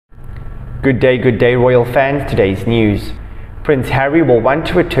Good day royal fans. Today's news. Prince Harry will want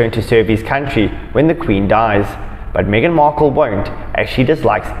to return to serve his country when the Queen dies, but Meghan Markle won't, as she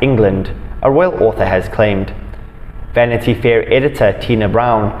dislikes England, a royal author has claimed. Vanity Fair editor Tina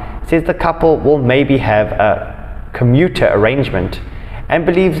Brown says the couple will maybe have a commuter arrangement and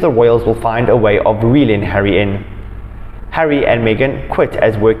believes the royals will find a way of reeling Harry in. Harry and Meghan quit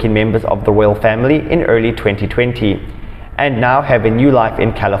as working members of the royal family in early 2020 and now have a new life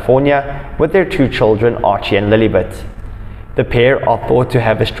in California with their two children, Archie and Lilibet. The pair are thought to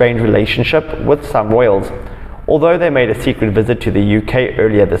have a strained relationship with some royals, although they made a secret visit to the UK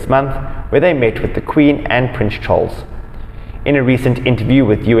earlier this month where they met with the Queen and Prince Charles. In a recent interview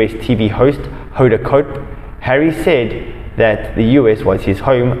with US TV host Hoda Kotb, Harry said that the US was his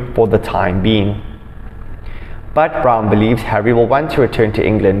home for the time being. But Brown believes Harry will want to return to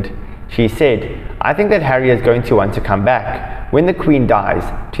England. She said, "I think that Harry is going to want to come back when the Queen dies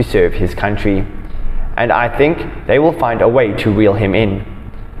to serve his country. And I think they will find a way to reel him in.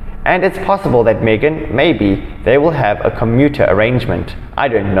 And it's possible that Meghan, maybe they will have a commuter arrangement. I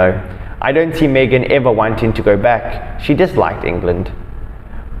don't know. I don't see Meghan ever wanting to go back. She disliked England."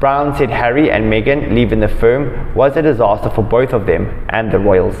 Brown said Harry and Meghan leaving the firm was a disaster for both of them and the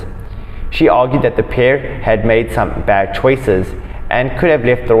royals. She argued that the pair had made some bad choices and could have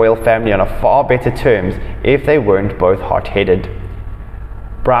left the royal family on a far better terms if they weren't both hot-headed.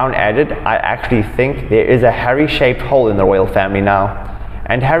 Brown added, "I actually think there is a Harry-shaped hole in the royal family now,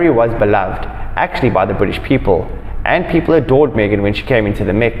 and Harry was beloved, actually by the British people, and people adored Meghan when she came into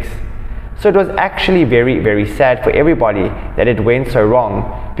the mix. So it was actually very sad for everybody that it went so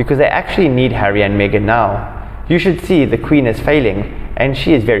wrong, because they actually need Harry and Meghan now. You should see the Queen is failing, and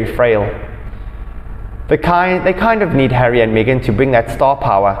she is very frail. They kind of need Harry and Meghan to bring that star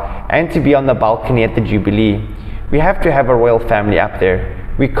power and to be on the balcony at the Jubilee. We have to have a royal family up there.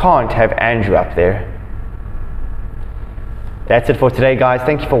 We can't have Andrew up there." That's it for today, guys.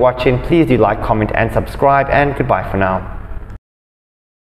 Thank you for watching. Please do like, comment and subscribe, and goodbye for now.